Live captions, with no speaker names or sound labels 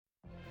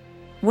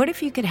What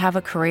if you could have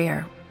a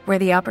career where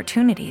the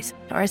opportunities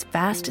are as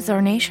vast as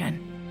our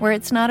nation, where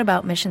it's not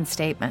about mission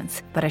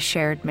statements, but a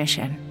shared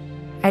mission?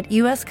 At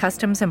U.S.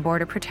 Customs and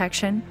Border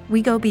Protection,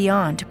 we go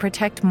beyond to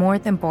protect more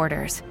than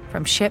borders.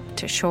 From ship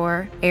to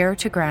shore, air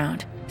to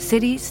ground,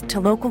 cities to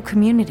local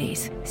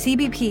communities,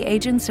 CBP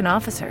agents and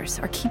officers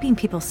are keeping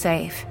people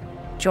safe.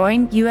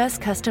 Join U.S.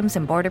 Customs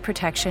and Border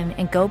Protection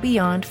and go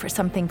beyond for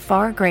something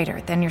far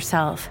greater than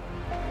yourself.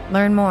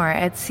 Learn more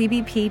at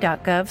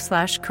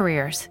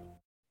cbp.gov/careers.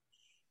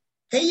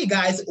 Hey, you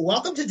guys,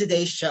 welcome to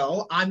today's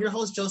show. I'm your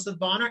host, Joseph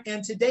Bonner,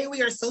 and today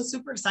we are so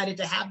super excited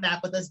to have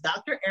back with us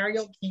Dr.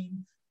 Ariel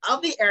King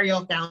of the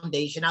Ariel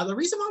Foundation. Now, the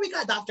reason why we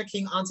got Dr.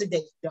 King on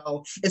today's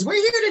show is we're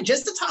here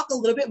to talk a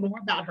little bit more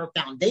about her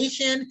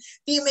foundation,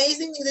 the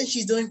amazing thing that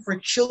she's doing for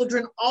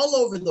children all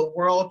over the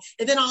world,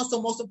 and then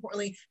also, most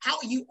importantly, how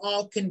you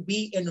all can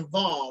be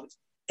involved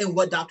in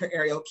what Dr.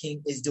 Ariel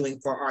King is doing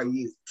for our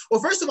youth.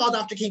 Well, first of all,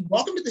 Dr. King,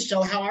 welcome to the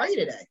show. How are you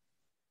today?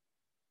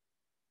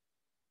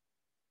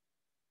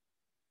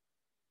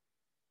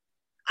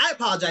 I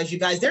apologize, you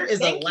guys. There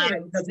is a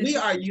lag because we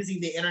are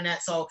using the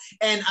internet. So,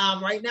 and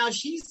right now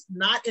she's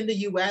not in the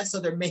U.S., so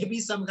there may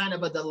be some kind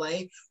of a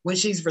delay when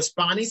she's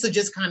responding. So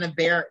just kind of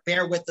bear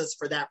with us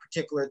for that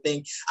particular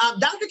thing.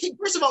 Dr. King,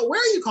 first of all,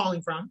 where are you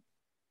calling from?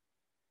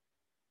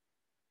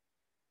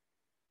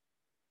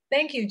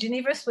 Thank you,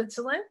 Geneva,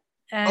 Switzerland.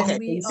 And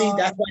okay,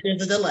 that's why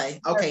there's a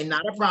delay. Okay,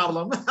 not a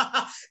problem.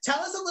 Tell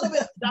us a little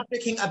bit, Dr.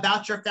 King,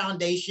 about your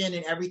foundation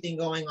and everything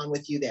going on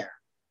with you there.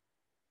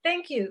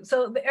 Thank you.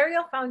 So the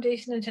Ariel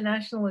Foundation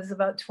International is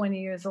about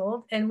 20 years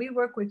old, and we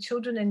work with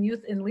children and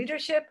youth in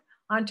leadership,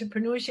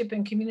 entrepreneurship,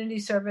 and community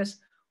service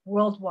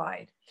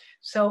worldwide.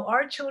 So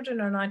our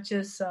children are not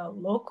just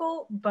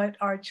local, but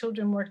our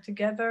children work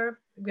together.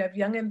 We have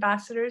young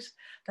ambassadors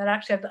that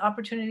actually have the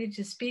opportunity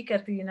to speak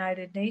at the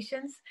United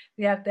Nations.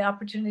 We have the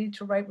opportunity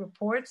to write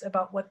reports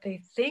about what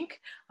they think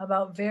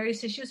about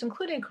various issues,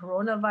 including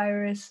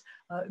coronavirus,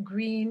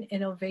 green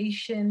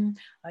innovation,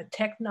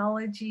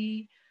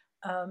 technology,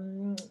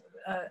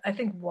 I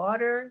think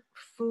water,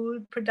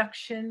 food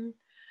production,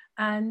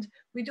 and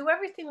we do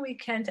everything we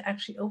can to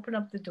actually open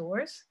up the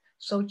doors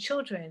so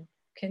children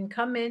can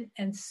come in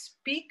and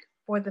speak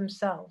for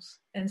themselves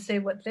and say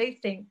what they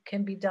think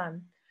can be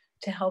done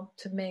to help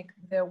to make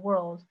their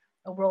world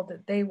a world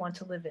that they want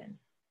to live in.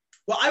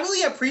 Well, I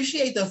really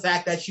appreciate the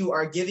fact that you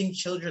are giving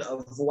children a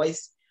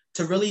voice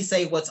to really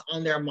say what's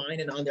on their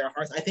mind and on their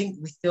hearts. I think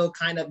we still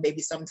kind of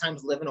maybe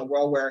sometimes live in a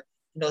world where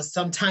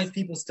sometimes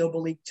people still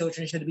believe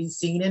children should be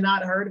seen and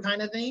not heard kind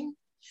of thing.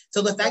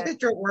 So the fact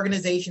that your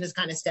organization is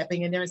kind of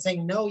stepping in there and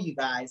saying, no, you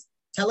guys,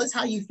 tell us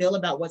how you feel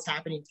about what's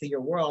happening to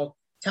your world.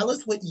 Tell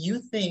us what you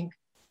think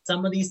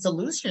some of these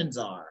solutions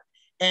are.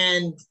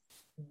 And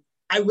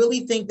I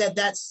really think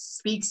that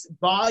speaks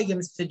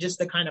volumes to just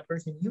the kind of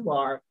person you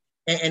are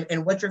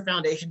and what your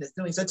foundation is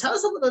doing. So tell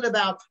us a little bit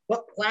about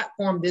what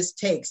platform this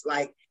takes.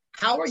 Like,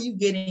 how are you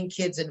getting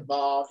kids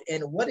involved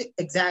and what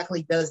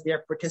exactly does their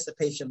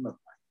participation look like?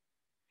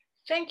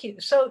 Thank you.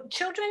 So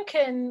children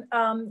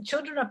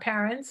or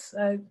parents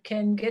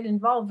can get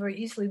involved very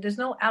easily. There's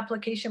no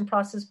application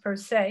process per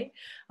se.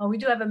 We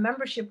do have a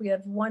membership. We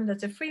have one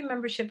that's a free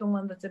membership and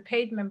one that's a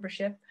paid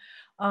membership.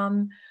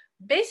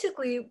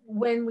 Basically,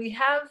 when we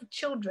have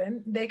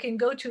children, they can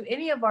go to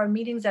any of our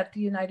meetings at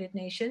the United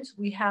Nations.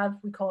 We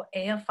call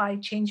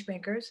AFI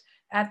Changemakers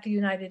at the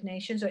United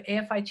Nations or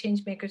AFI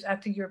Changemakers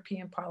at the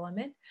European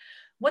Parliament.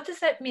 What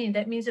does that mean?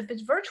 That means if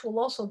it's virtual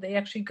also, they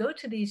actually go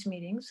to these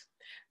meetings.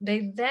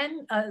 They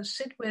then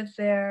sit with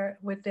their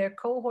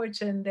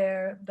cohorts and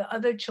the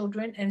other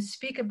children and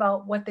speak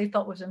about what they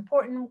thought was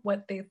important,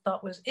 what they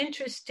thought was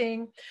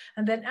interesting.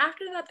 And then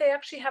after that, they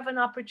actually have an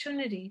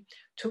opportunity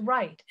to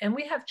write. And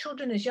we have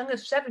children as young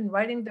as 7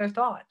 writing their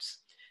thoughts.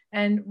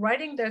 And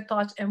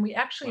we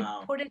actually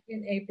put it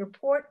in a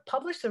report,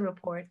 publish the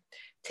report,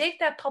 take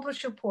that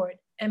published report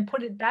and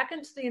put it back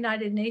into the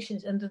United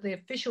Nations under the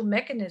official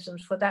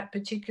mechanisms for that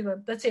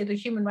particular, let's say the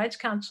Human Rights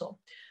Council.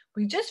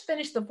 We just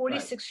finished the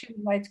 46th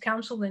Human Rights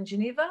Council in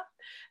Geneva,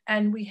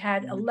 and we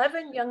had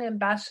 11 young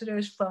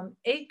ambassadors from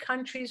 8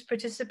 countries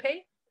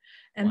participate.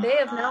 And they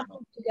have now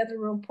put together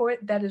a report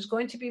that is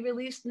going to be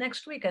released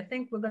next week. I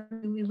think we're going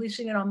to be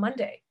releasing it on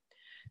Monday.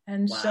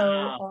 And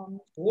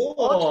so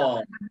all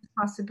have this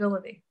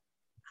possibility.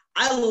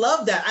 I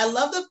love that. I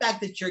love the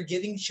fact that you're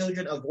giving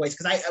children a voice,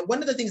 because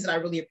one of the things that I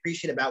really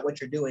appreciate about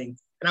what you're doing,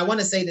 and I want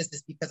to say this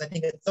because I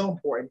think it's so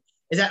important,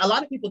 is that a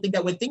lot of people think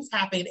that when things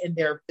happen in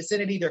their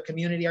vicinity, their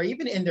community, or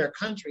even in their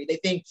country, they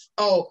think,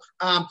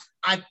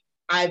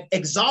 I've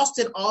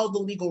exhausted all the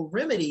legal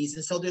remedies,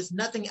 and so there's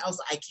nothing else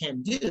I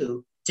can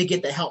do to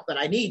get the help that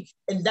I need.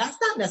 And that's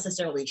not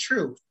necessarily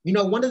true.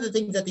 One of the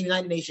things that the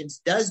United Nations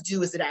does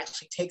do is it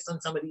actually takes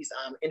on some of these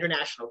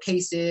international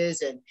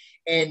cases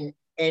and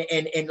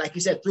like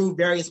you said, through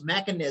various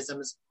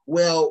mechanisms,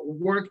 will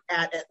work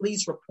at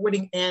least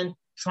reporting and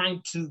trying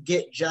to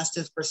get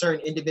justice for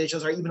certain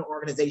individuals or even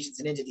organizations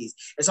and entities.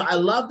 And so I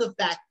love the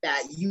fact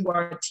that you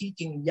are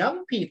teaching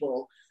young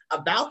people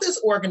about this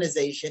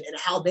organization and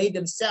how they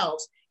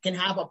themselves can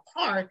have a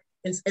part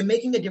and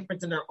making a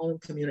difference in their own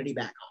community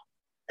back home.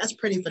 That's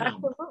pretty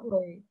phenomenal.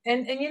 Absolutely.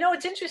 And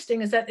what's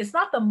interesting is that it's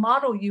not the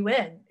model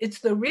UN, it's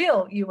the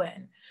real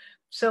UN.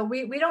 So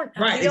we don't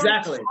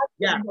exactly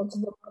go to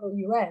the model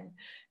UN,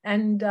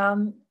 and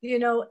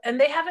and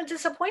they haven't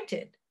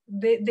disappointed.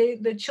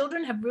 The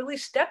children have really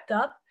stepped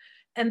up,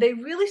 and they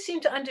really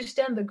seem to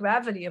understand the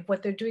gravity of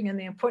what they're doing and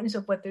the importance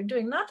of what they're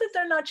doing. Not that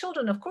they're not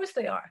children, of course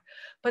they are,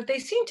 but they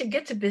seem to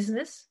get to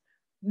business,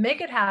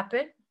 make it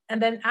happen,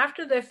 and then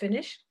after they're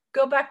finished,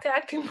 go back to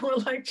acting more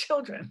like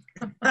children.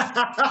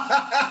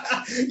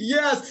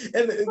 Yes,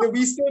 and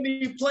we still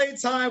need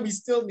playtime. We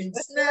still need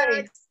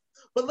snacks.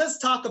 But let's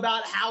talk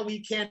about how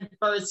we can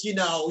first,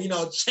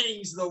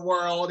 change the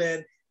world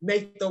and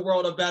make the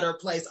world a better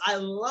place. I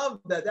love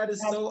that. That is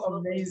so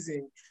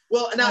amazing.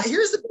 Well, now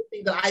here's the big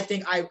thing that I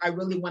think I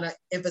really want to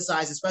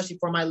emphasize, especially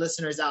for my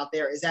listeners out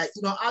there, is that,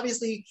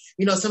 obviously,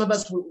 some of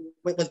us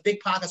with big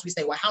pockets, we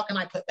say, well, how can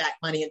I put back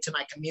money into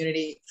my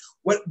community?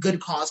 What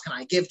good cause can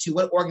I give to?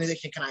 What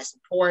organization can I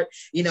support?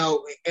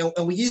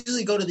 And we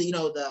usually go to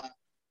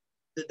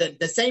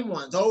the same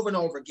ones over and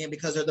over again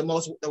because they're the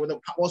most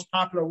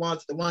popular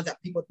ones, the ones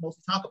that people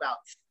mostly talk about.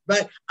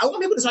 But I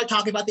want people to start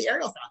talking about the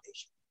Ariel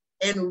Foundation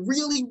and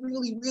really,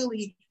 really,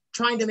 really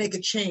trying to make a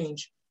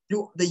change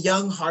through the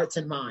young hearts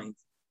and minds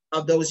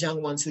of those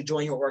young ones who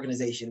join your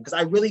organization. Because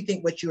I really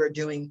think what you are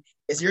doing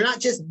is you're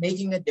not just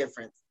making a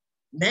difference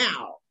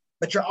now,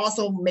 but you're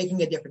also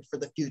making a difference for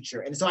the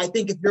future. And so I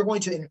think if you're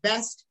going to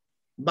invest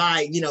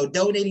by,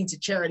 donating to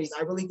charities,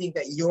 I really think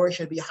that yours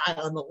should be high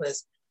on the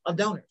list of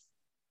donors.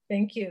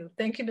 Thank you.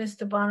 Thank you,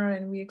 Mr. Bonner.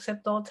 And we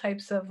accept all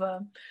types of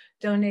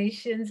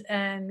donations.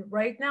 And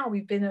right now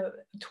we've been a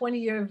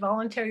 20-year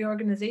voluntary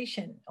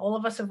organization. All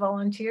of us are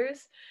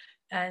volunteers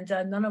and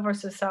none of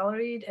us are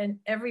salaried. And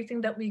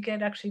everything that we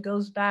get actually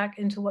goes back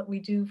into what we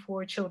do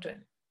for children.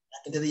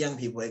 Back into the young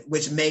people,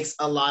 which makes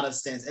a lot of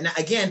sense. And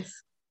again,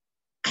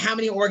 how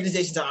many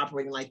organizations are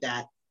operating like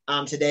that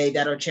today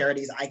that are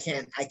charities? I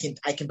can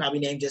probably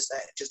name just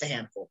a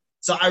handful.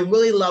 So I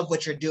really love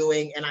what you're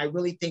doing. And I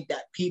really think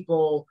that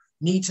people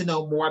need to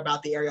know more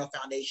about the Ariel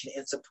Foundation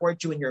and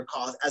support you in your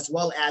cause, as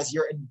well as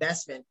your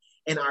investment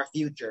in our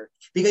future.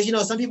 Because,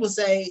 some people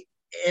say,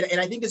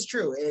 and I think it's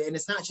true, and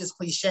it's not just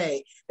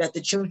cliche, that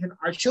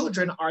our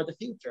children are the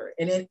future.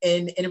 And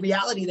in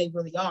reality, they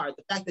really are.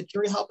 The fact that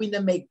you're helping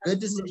them make good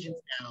decisions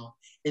now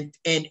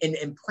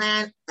and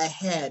plan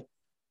ahead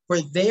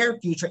for their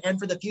future and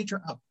for the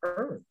future of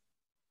Earth.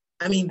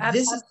 I mean,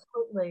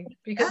 absolutely.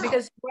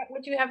 Because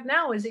what you have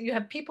now is that you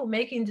have people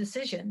making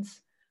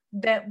decisions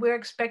that we're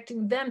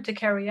expecting them to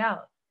carry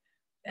out.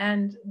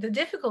 And the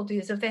difficulty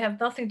is if they have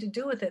nothing to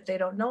do with it, they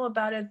don't know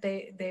about it,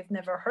 they've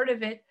never heard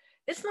of it,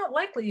 it's not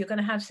likely you're going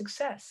to have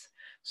success.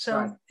 So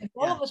right. If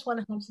all of us want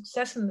to have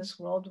success in this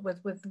world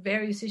with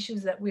various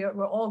issues that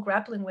we're all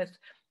grappling with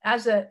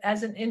as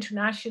an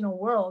international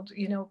world,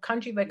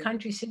 country by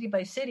country, city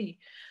by city,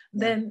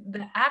 then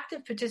the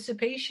active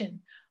participation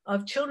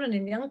of children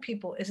and young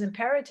people is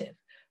imperative,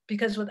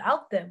 because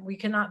without them, we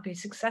cannot be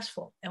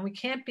successful. And we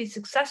can't be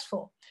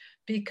successful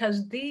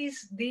because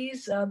these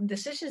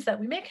decisions that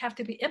we make have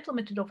to be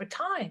implemented over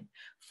time,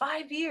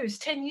 5 years,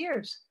 10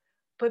 years.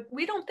 But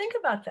we don't think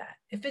about that.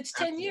 If it's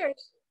 10 years,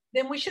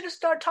 then we should have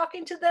started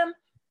talking to them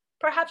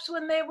perhaps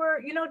when they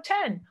were,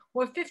 10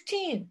 or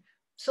 15.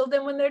 So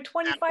then when they're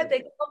 25, they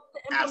can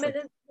implement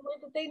it the way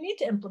that they need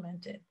to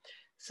implement it.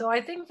 So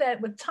I think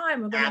that with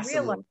time, we're going to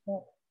realize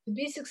that to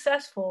be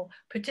successful,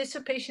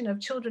 participation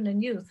of children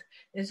and youth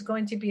is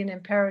going to be an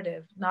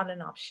imperative, not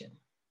an option.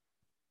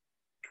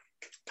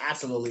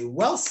 Absolutely.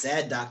 Well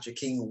said, Dr.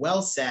 King.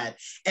 Well said.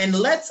 And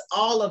let's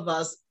all of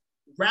us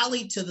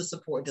rally to the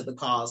support, to the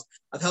cause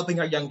of helping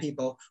our young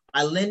people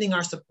by lending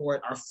our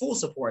support, our full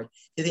support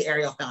to the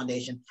Ariel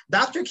Foundation.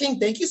 Dr. King,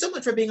 thank you so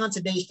much for being on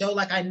today's show.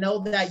 Like, I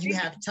know that you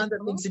have tons of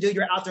things to do.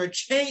 You're out there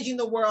changing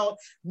the world,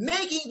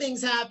 making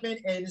things happen,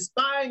 and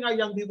inspiring our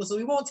young people. So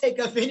we won't take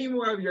up any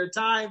more of your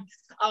time.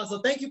 So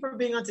thank you for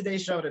being on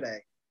today's show today.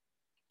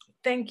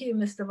 Thank you,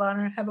 Mr.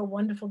 Bonner. Have a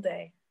wonderful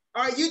day.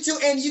 All right, you too.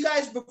 And you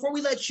guys, before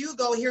we let you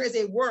go, here is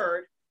a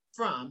word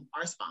from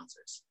our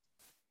sponsors.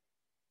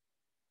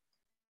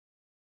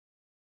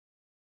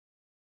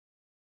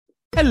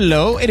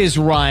 Hello, it is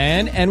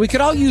Ryan, and we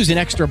could all use an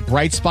extra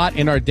bright spot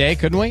in our day,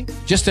 couldn't we?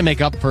 Just to make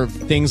up for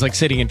things like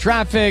sitting in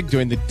traffic,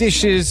 doing the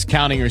dishes,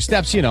 counting your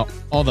steps,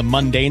 all the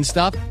mundane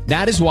stuff.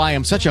 That is why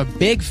I'm such a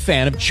big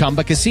fan of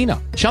Chumba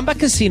Casino. Chumba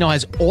Casino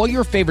has all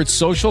your favorite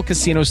social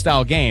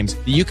casino-style games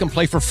that you can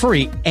play for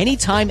free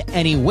anytime,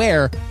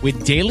 anywhere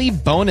with daily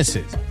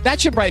bonuses. That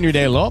should brighten your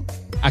day a little.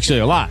 Actually,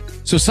 a lot.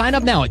 So sign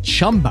up now at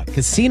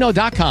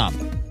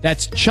ChumbaCasino.com.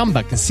 That's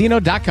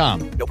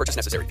ChumbaCasino.com. No purchase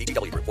necessary.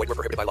 VGW Group. Void where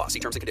prohibited by law. See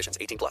terms and conditions.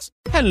 18+.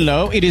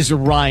 Hello, it is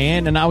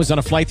Ryan, and I was on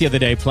a flight the other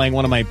day playing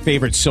one of my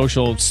favorite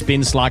social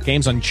spin slot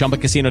games on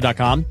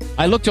ChumbaCasino.com.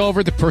 I looked over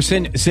at the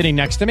person sitting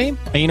next to me,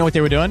 and you know what they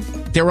were doing?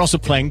 They were also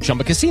playing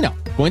Chumba Casino.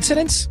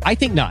 Coincidence? I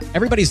think not.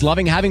 Everybody's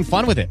loving having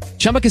fun with it.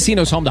 Chumba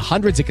Casino is home to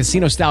hundreds of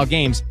casino-style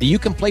games that you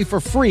can play for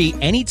free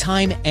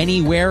anytime,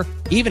 anywhere,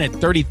 even at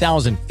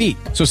 30,000 feet.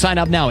 So sign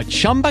up now at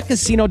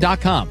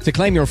ChumbaCasino.com to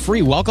claim your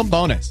free welcome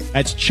bonus.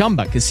 That's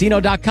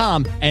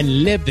ChumbaCasino.com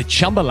and live the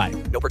Chumba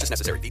life. No purchase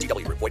necessary.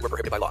 VGW Group. Void where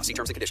prohibited by law. See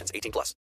terms and conditions. 18+.